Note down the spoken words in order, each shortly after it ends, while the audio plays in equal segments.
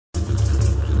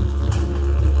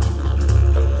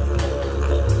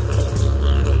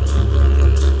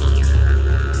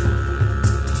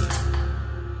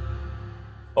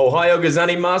Ohayo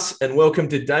Gozaimasu, and welcome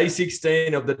to day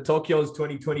 16 of the Tokyo's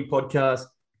 2020 podcast.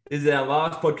 This is our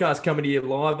last podcast coming to you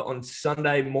live on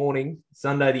Sunday morning,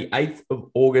 Sunday the 8th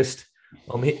of August.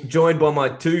 I'm joined by my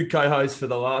two co-hosts for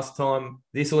the last time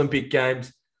this Olympic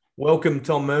Games. Welcome,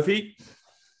 Tom Murphy.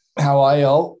 How are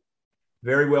y'all?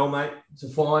 Very well, mate. It's a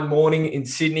fine morning in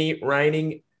Sydney,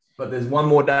 raining, but there's one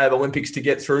more day of Olympics to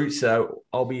get through, so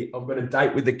I've got a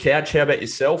date with the couch. How about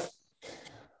yourself?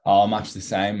 Oh, much the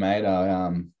same, mate.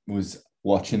 I was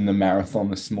watching the marathon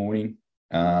this morning,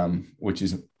 which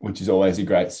is always a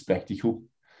great spectacle.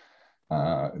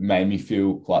 It made me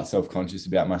feel quite self-conscious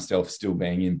about myself still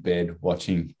being in bed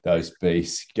watching those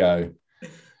beasts go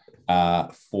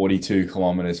 42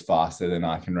 kilometers faster than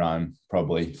I can run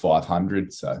probably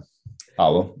 500. So,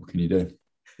 what can you do?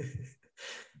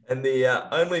 And the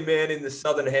only man in the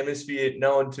Southern Hemisphere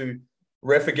known to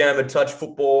ref a game of touch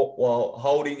football while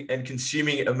holding and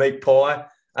consuming a meat pie.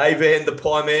 Avan, the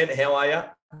pie man, how are you?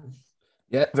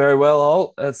 Yeah, very well,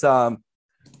 Ol. It's a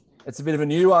bit of a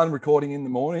new one, recording in the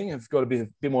morning. I've got a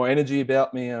bit more energy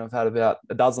about me. I've had about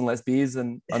a dozen less beers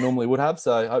than I normally would have,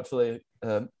 so hopefully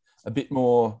a bit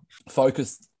more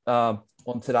focused on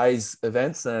today's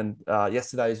events and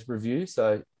yesterday's review.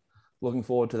 So looking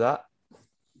forward to that.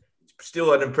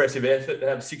 Still an impressive effort to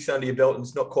have 6 under your belt, and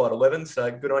it's not quite 11,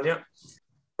 so good on you.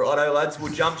 Righto, lads,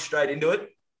 we'll jump straight into it.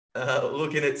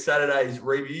 Looking at Saturday's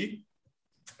review.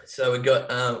 So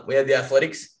we had the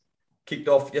athletics kicked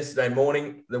off yesterday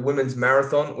morning, the women's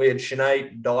marathon. We had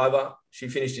Sinead Diver. She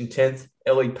finished in 10th.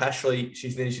 Ellie Pashley,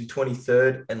 she finished in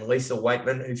 23rd. And Lisa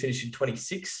Wakeman, who finished in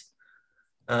 26th.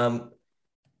 And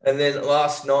then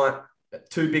last night,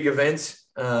 two big events.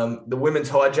 The women's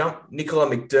high jump,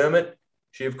 Nicola McDermott.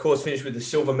 She, of course, finished with the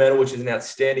silver medal, which is an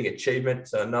outstanding achievement.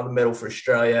 So another medal for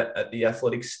Australia at the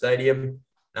Athletics Stadium.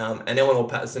 And Eleanor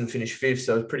Patterson finished 5th,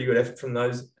 so a pretty good effort from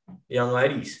those young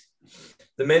ladies.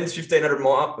 The men's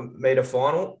 1,500 metre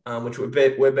final, which we've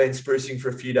been sprucing for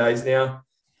a few days now.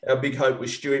 Our big hope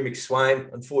was Stewie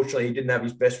McSwain. Unfortunately, he didn't have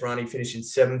his best run. He finished in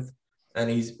 7th, and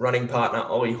his running partner,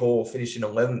 Ollie Hall, finished in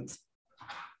 11th.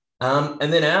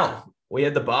 And then Al, we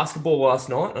had the basketball last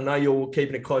night. I know you're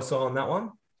keeping a close eye on that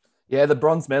one. Yeah, the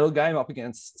bronze medal game up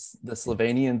against the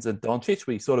Slovenians and Doncic.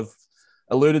 We sort of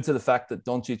alluded to the fact that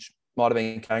Doncic might have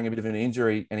been carrying a bit of an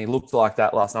injury, and he looked like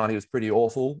that last night. He was pretty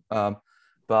awful.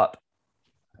 But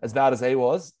as bad as he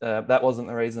was, that wasn't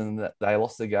the reason that they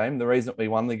lost the game. The reason we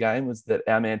won the game was that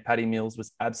our man Paddy Mills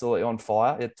was absolutely on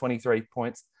fire. He had 23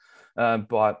 points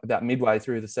by about midway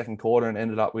through the second quarter and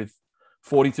ended up with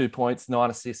 42 points, 9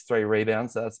 assists, 3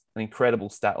 rebounds. So that's an incredible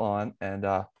stat line. And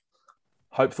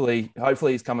hopefully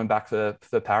he's coming back for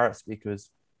Paris, because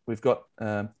we've got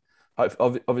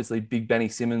obviously Big Benny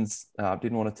Simmons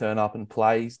didn't want to turn up and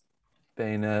play. He's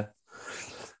been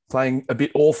playing a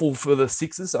bit awful for the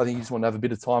Sixers. So I think he just wanted to have a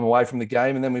bit of time away from the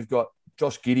game. And then we've got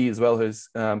Josh Giddey as well, who's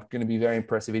going to be very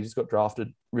impressive. He just got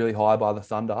drafted really high by the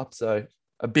Thunder. So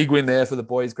a big win there for the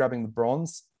boys, grabbing the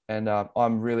bronze. And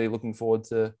I'm really looking forward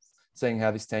to seeing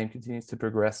how this team continues to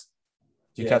progress.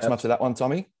 Did you catch much of that one,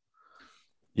 Tommy?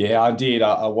 Yeah, I did.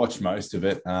 I watched most of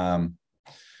it.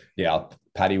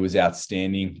 Paddy was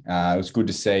outstanding. It was good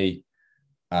to see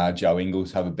Joe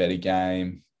Ingles have a better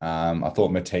game. I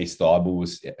thought Matisse Thybulle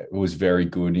was very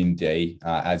good in D,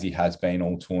 as he has been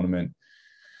all tournament.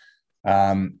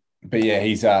 But yeah,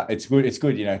 it's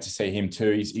good, to see him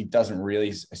too. He doesn't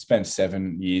really spent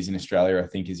 7 years in Australia, I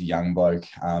think, as a young bloke.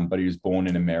 But he was born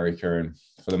in America and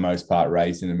for the most part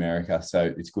raised in America.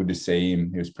 So it's good to see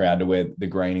him. He was proud to wear the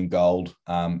green and gold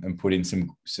and put in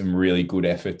some really good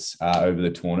efforts over the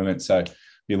tournament. So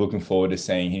be looking forward to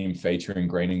seeing him feature in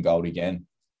green and gold again.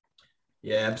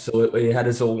 Yeah, absolutely. He had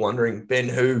us all wondering. Ben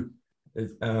Hu,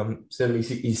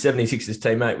 76's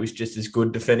teammate, was just as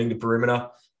good defending the perimeter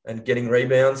and getting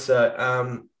rebounds.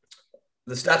 So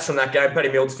the stats from that game,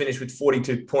 Paddy Mills finished with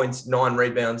 42 points, 9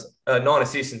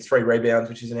 assists and 3 rebounds,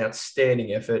 which is an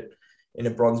outstanding effort in a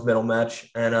bronze medal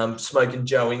match. And smoking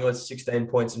Joe Ingles, 16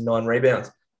 points and 9 rebounds.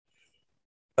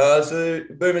 So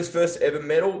Boomer's first ever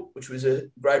medal, which was a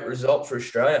great result for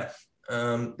Australia.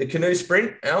 The canoe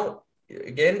sprint, Al,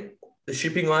 again, the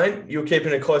shipping lane, you were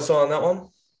keeping a close eye on that one?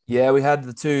 Yeah, we had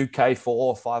the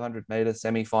 2K4 500-metre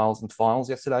semi-finals and finals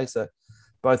yesterday. So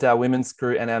both our women's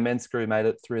crew and our men's crew made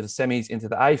it through the semis into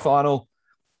the A final.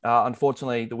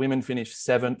 Unfortunately, the women finished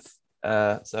 7th.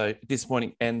 So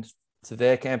disappointing end to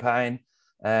their campaign.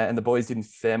 And the boys didn't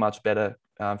fare much better,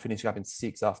 finishing up in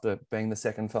 6th after being the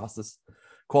second fastest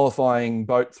qualifying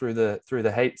boat through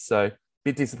the heat. So a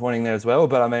bit disappointing there as well.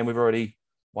 But I mean, we've already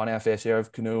won our fair share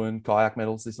of canoe and kayak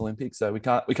medals this Olympics. So we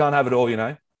can't have it all,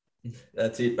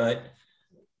 That's it, mate.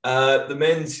 The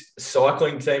men's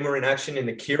cycling team were in action in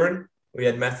the Kieran. We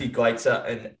had Matthew Glaitzer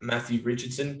and Matthew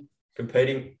Richardson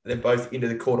competing. They're both into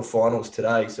the quarterfinals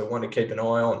today, so one to keep an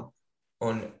eye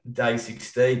on day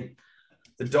 16.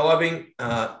 The diving,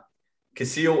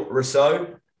 Casil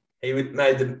Rousseau, he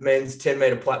made the men's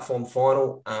 10-metre platform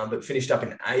final, but finished up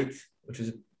in 8th, which was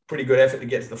a pretty good effort to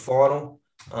get to the final.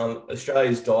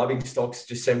 Australia's diving stocks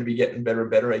just seem to be getting better and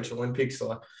better each Olympics.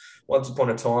 Like once upon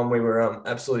a time, we were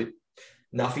absolute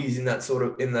nuffies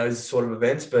in those sort of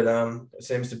events, but it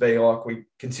seems to be like we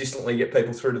consistently get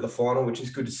people through to the final, which is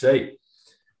good to see.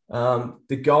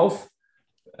 The golf,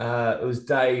 it was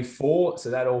day 4,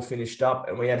 so that all finished up,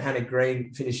 and we had Hannah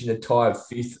Green finishing a tie of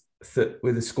 5th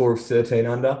with a score of 13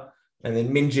 under, and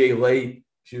then Minjee Lee,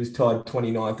 she was tied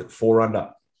 29th at 4 under.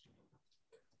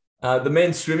 The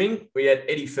men's swimming, we had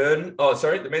Eddie Fernan.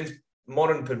 The men's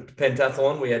modern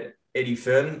pentathlon, we had Eddie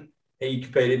Fernan. He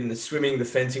competed in the swimming, the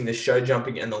fencing, the show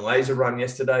jumping, and the laser run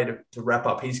yesterday to wrap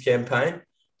up his campaign,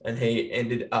 and he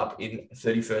ended up in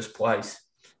 31st place.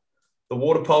 The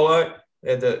water polo, we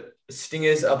had the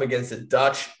Stingers up against the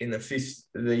Dutch in the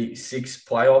 6th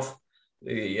playoff.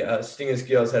 The Stingers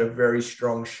girls had a very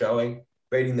strong showing,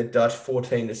 beating the Dutch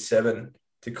 14-7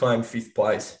 to claim 5th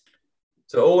place.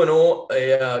 So all in all,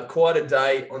 quite a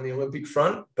day on the Olympic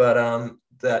front, but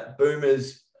that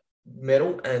Boomers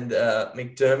medal and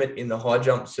McDermott in the high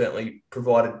jump certainly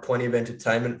provided plenty of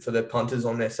entertainment for the punters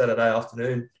on their Saturday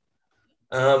afternoon.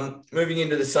 Moving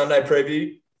into the Sunday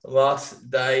preview, the last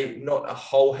day, not a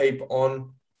whole heap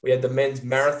on. We had the men's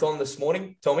marathon this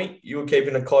morning. Tommy, you were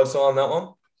keeping a close eye on that one?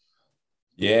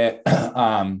 Yeah.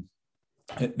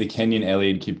 The Kenyan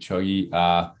Eliud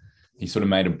Kipchoge, he sort of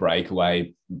made a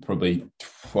breakaway, probably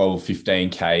 12, 15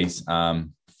 Ks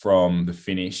from the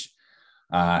finish.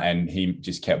 And he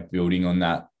just kept building on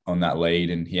that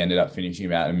lead, and he ended up finishing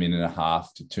about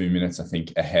 1.5 to 2 minutes, I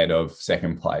think, ahead of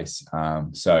second place.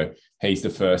 So he's the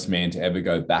first man to ever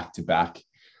go back to back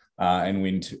and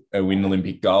win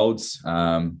Olympic golds.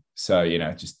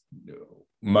 So just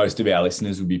most of our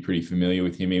listeners would be pretty familiar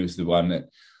with him. He was the one that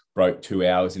broke 2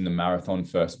 hours in the marathon,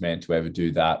 first man to ever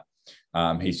do that.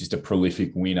 He's just a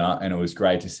prolific winner, and it was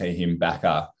great to see him back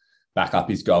up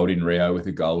his gold in Rio with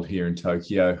a gold here in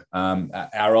Tokyo.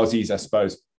 Our Aussies, I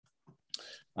suppose,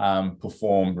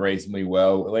 performed reasonably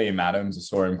well. Liam Adams, I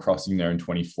saw him crossing there in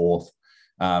 24th,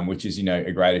 which is,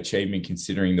 a great achievement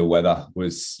considering the weather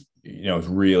was, it was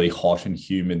really hot and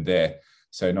humid there.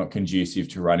 So not conducive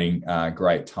to running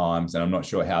great times. And I'm not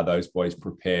sure how those boys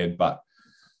prepared, but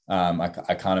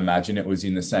I can't imagine it was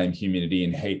in the same humidity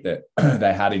and heat that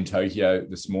they had in Tokyo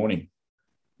this morning.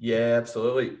 Yeah,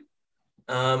 absolutely.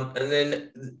 And then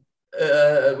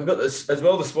we've got this as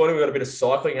well this morning. We've got a bit of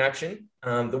cycling action.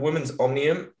 The women's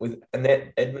Omnium with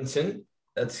Annette Edmondson.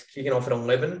 That's kicking off at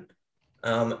 11.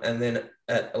 And then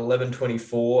at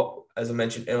 11:24, as I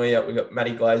mentioned earlier, we've got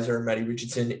Maddie Glazer and Maddie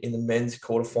Richardson in the men's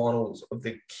quarterfinals of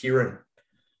the Kieran.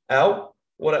 Al,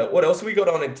 what else have we got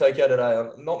on in Tokyo today?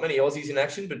 Not many Aussies in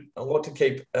action, but a lot to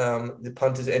keep the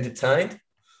punters entertained.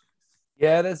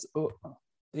 Yeah, there's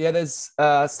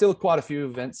still quite a few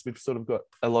events. We've sort of got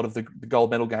a lot of the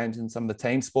gold medal games in some of the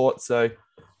team sports. So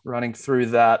running through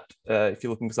that, if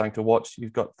you're looking for something to watch,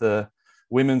 you've got the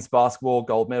women's basketball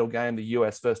gold medal game, the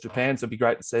US versus Japan. So it'd be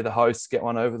great to see the hosts get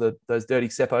one over those dirty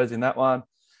Seppos in that one.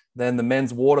 Then the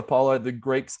men's water polo, the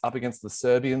Greeks up against the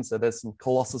Serbians. So there's some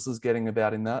colossuses getting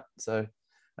about in that. So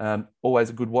always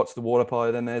a good watch, the water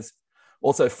polo. Then there's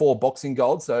also 4 boxing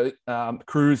golds. So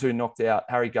Cruz, who knocked out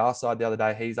Harry Garside the other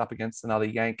day, he's up against another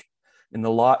Yank in the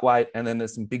lightweight. And then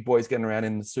there's some big boys getting around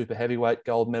in the super heavyweight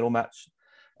gold medal match.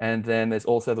 And then there's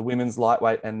also the women's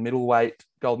lightweight and middleweight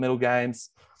gold medal games.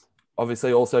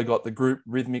 Obviously also got the group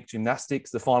rhythmic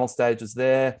gymnastics, the final stages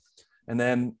there. And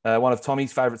then one of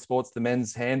Tommy's favourite sports, the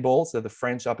men's handball. So the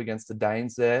French up against the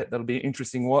Danes there. That'll be an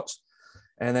interesting watch.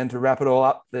 And then to wrap it all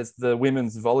up, there's the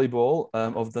women's volleyball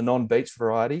of the non-beach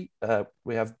variety.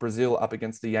 We have Brazil up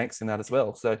against the Yanks in that as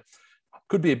well. So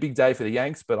could be a big day for the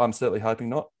Yanks, but I'm certainly hoping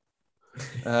not.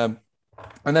 And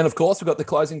then, of course, we've got the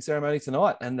closing ceremony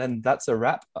tonight. And then that's a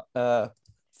wrap for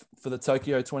the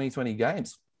Tokyo 2020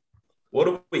 Games. What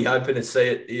are we hoping to see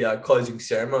at the closing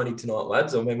ceremony tonight,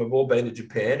 lads? I mean, we've all been to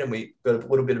Japan and we've got a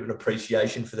little bit of an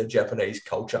appreciation for the Japanese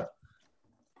culture.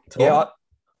 Tom,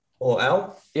 or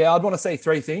Al? Yeah, I'd want to say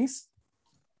 3 things.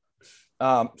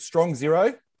 Strong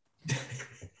Zero,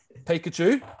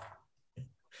 Pikachu,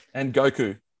 and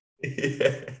Goku.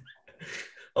 Yeah.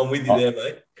 I'm with you there,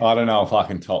 mate. I don't know if I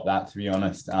can top that, to be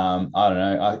honest. I don't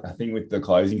know. I think with the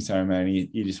closing ceremony,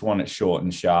 you just want it short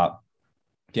and sharp.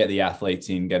 Get the athletes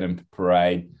in, get them to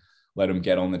parade, let them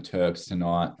get on the Terps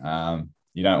tonight.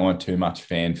 you don't want too much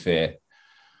fanfare.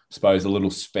 I suppose a little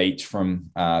speech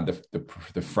from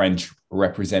the French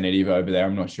representative over there.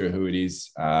 I'm not sure who it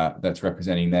is that's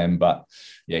representing them, but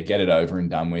yeah, get it over and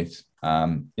done with.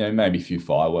 Maybe a few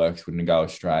fireworks wouldn't go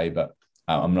astray, but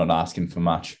I'm not asking for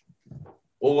much.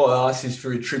 All I ask is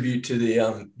for a tribute to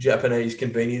the Japanese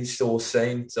convenience store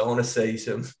scene. So I want to see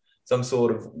some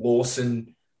sort of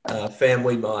Lawson,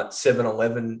 Family Mart,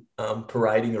 7-Eleven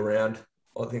parading around.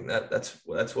 I think that's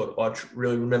what I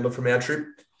really remember from our trip.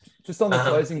 Just on the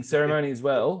closing ceremony as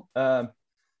well,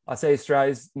 I see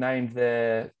Australia's named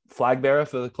their flag bearer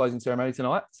for the closing ceremony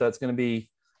tonight. So it's going to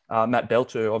be Matt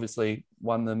Belcher, who obviously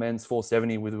won the men's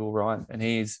 470 with Will Ryan. And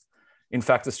he's, in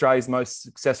fact, Australia's most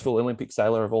successful Olympic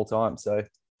sailor of all time. So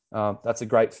that's a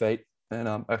great feat. And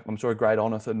I'm sure a great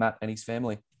honour for Matt and his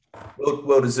family.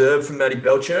 Well deserved from Matty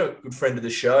Belcher, good friend of the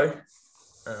show.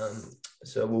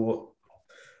 So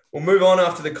we'll move on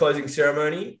after the closing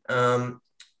ceremony.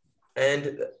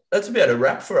 And that's about a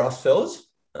wrap for us, fellas.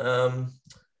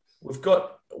 We've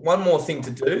got one more thing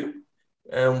to do.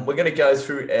 We're going to go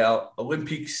through our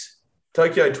Olympics,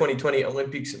 Tokyo 2020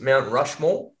 Olympics Mount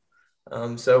Rushmore.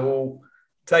 So we'll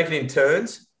take it in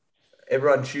turns.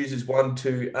 Everyone chooses one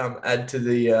to add to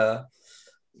the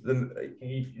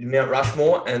Mount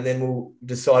Rushmore, and then we'll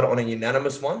decide on a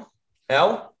unanimous one.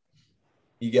 Al,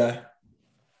 you go.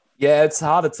 Yeah, it's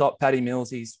hard to top Paddy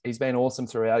Mills. He's been awesome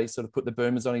throughout. He's sort of put the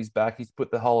Boomers on his back. He's put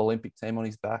the whole Olympic team on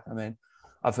his back. I mean,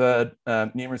 I've heard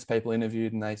numerous people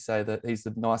interviewed, and they say that he's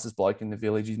the nicest bloke in the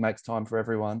village. He makes time for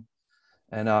everyone,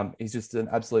 and he's just an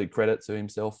absolute credit to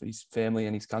himself, his family,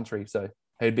 and his country. So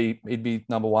he'd be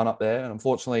number one up there. And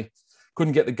unfortunately,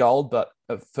 couldn't get the gold, but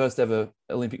a first ever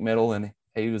Olympic medal, and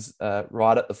he was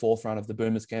right at the forefront of the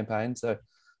Boomers campaign. So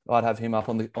I'd have him up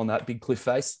on that big cliff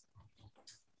face.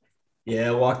 Yeah,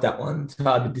 I like that one. It's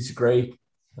hard to disagree.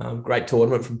 Great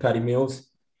tournament from Paddy Mills.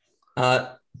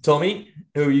 Tommy,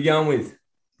 who are you going with?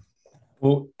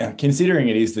 Well, considering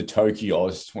it is the Tokyo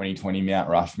Oz 2020 Mount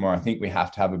Rushmore, I think we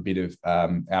have to have a bit of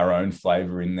our own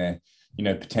flavour in there.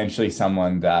 Potentially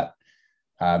someone that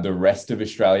the rest of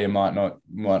Australia might not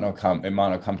come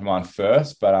to mind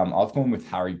first. But I've gone with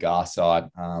Harry Garside,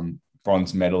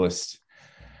 bronze medalist.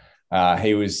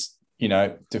 He was,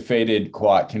 defeated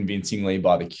quite convincingly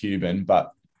by the Cuban,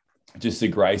 but just the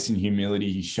grace and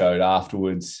humility he showed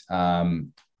afterwards.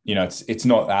 It's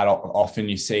not that often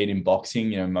you see it in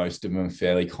boxing. Most of them are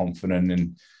fairly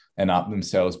confident and up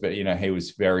themselves, but he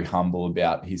was very humble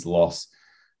about his loss.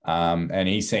 And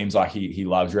he seems like he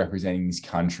loves representing his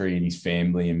country and his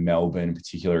family in Melbourne, in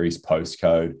particular his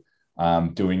postcode,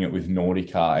 doing it with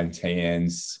Nautica and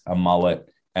TNs, a mullet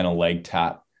and a leg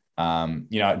tap.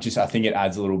 I think it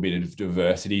adds a little bit of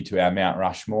diversity to our Mount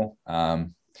Rushmore,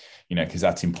 because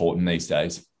that's important these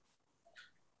days.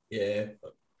 Yeah,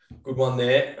 good one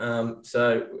there.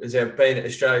 So has there been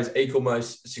Australia's equal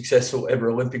most successful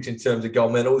ever Olympics in terms of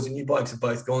gold medals, and you blokes have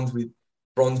both gone with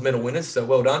bronze medal winners, so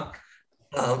well done.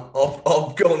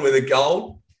 I've gone with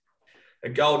a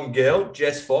golden girl,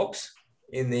 Jess Fox,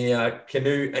 in the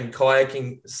canoe and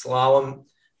kayaking slalom.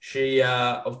 She,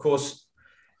 of course,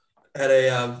 had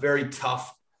a very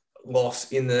tough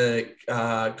loss in the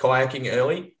kayaking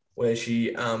early, where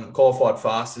she qualified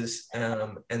fastest,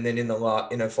 and then in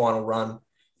her final run,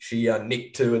 she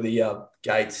nicked two of the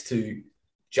gates to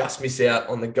just miss out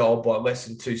on the gold by less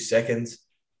than 2 seconds.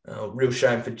 Real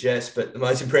shame for Jess, but the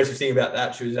most impressive thing about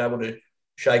that, she was able to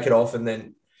shake it off and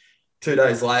then 2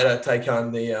 days later take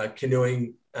home the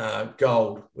canoeing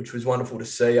gold, which was wonderful to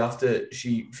see after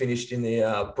she finished in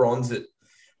the bronze at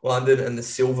London and the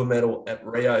silver medal at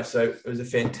Rio. So it was a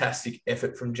fantastic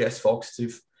effort from Jess Fox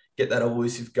to get that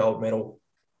elusive gold medal.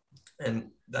 And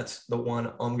that's the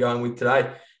one I'm going with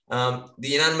today. The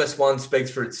unanimous one speaks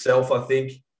for itself, I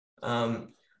think.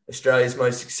 Australia's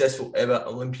most successful ever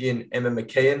Olympian, Emma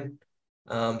McKeon.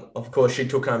 Of course, she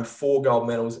took home 4 gold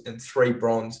medals and 3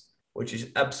 bronze, which is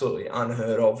absolutely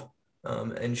unheard of.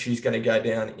 And she's going to go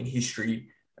down in history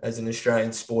as an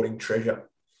Australian sporting treasure.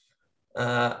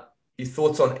 Your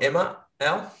thoughts on Emma,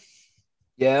 Al?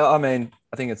 Yeah, I mean,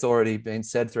 I think it's already been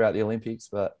said throughout the Olympics,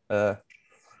 but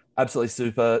absolutely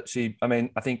super.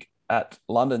 I think at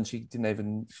London, she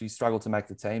struggled to make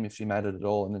the team if she made it at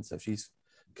all. And then so she's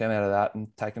come out of that and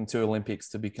taken 2 Olympics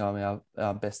to become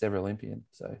our best ever Olympian.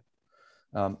 So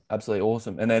absolutely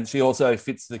awesome. And then she also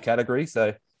fits the category.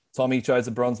 So Tommy chose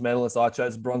a bronze medalist. I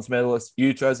chose a bronze medalist.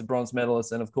 You chose a bronze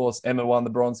medalist. And of course, Emma won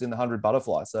the bronze in the 100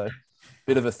 butterfly. So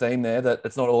bit of a theme there that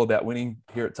it's not all about winning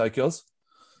here at Tokyo's.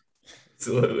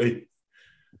 Absolutely.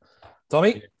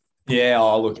 Tommy? Yeah,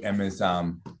 look, Emma's,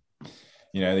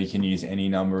 you can use any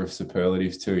number of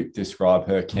superlatives to describe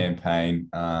her campaign.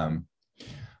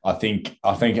 I think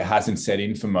it hasn't set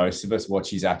in for most of us what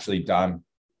she's actually done.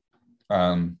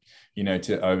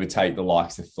 To overtake the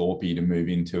likes of Thorpe to move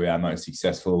into our most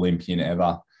successful Olympian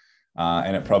ever.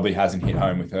 And it probably hasn't hit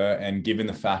home with her. And given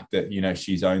the fact that,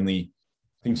 she's only,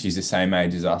 I think she's the same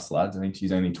age as us, lads. I think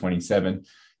she's only 27,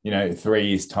 3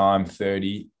 years time,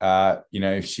 30,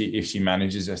 if she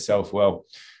manages herself well,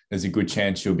 there's a good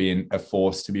chance she'll be a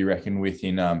force to be reckoned with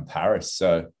in Paris.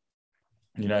 So,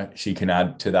 she can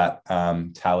add to that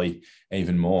tally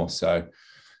even more. So,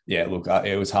 yeah, look,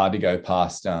 it was hard to go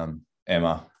past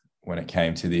Emma when it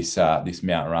came to this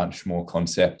Mount Rushmore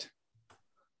concept.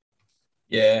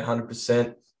 Yeah,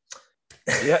 100%.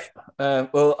 Yeah.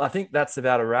 Well, I think that's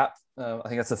about a wrap. I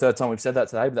think that's the third time we've said that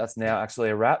today, but that's now actually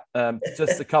a wrap.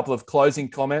 Just a couple of closing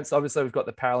comments. Obviously, we've got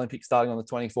the Paralympics starting on the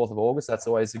 24th of August. That's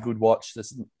always a good watch.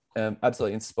 There's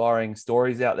absolutely inspiring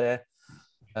stories out there.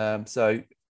 So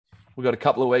we've got a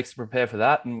couple of weeks to prepare for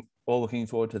that, and all looking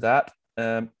forward to that.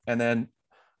 And then,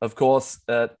 of course,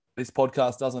 this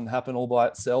podcast doesn't happen all by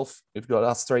itself. We've got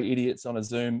us three idiots on a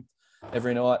Zoom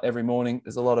every night, every morning.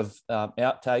 There's a lot of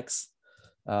outtakes,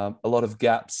 a lot of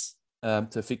gaps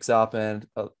to fix up. And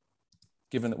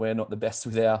given that we're not the best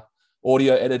with our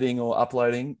audio editing or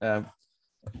uploading,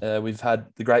 we've had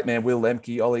the great man Will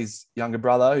Lemke, Ollie's younger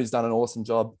brother, who's done an awesome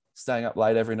job staying up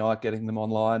late every night, getting them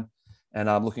online, and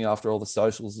looking after all the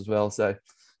socials as well. So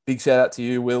big shout out to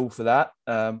you, Will, for that.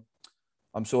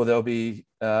 I'm sure there'll be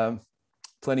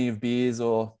plenty of beers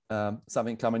or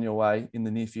something coming your way in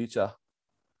the near future.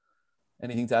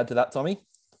 Anything to add to that, Tommy?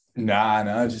 No,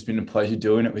 it's just been a pleasure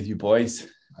doing it with you boys.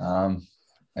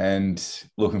 And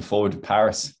looking forward to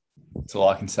Paris. That's all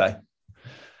I can say.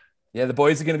 Yeah, the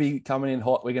boys are going to be coming in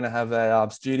hot. We're going to have a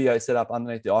studio set up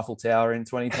underneath the Eiffel Tower in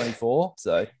 2024.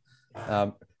 So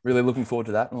really looking forward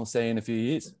to that, and we'll see you in a few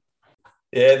years.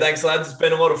 Yeah, thanks, lads. It's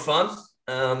been a lot of fun.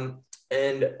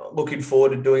 And looking forward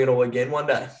to doing it all again one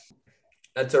day.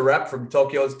 That's a wrap from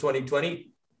Tokyo's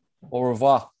 2020. Au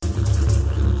revoir.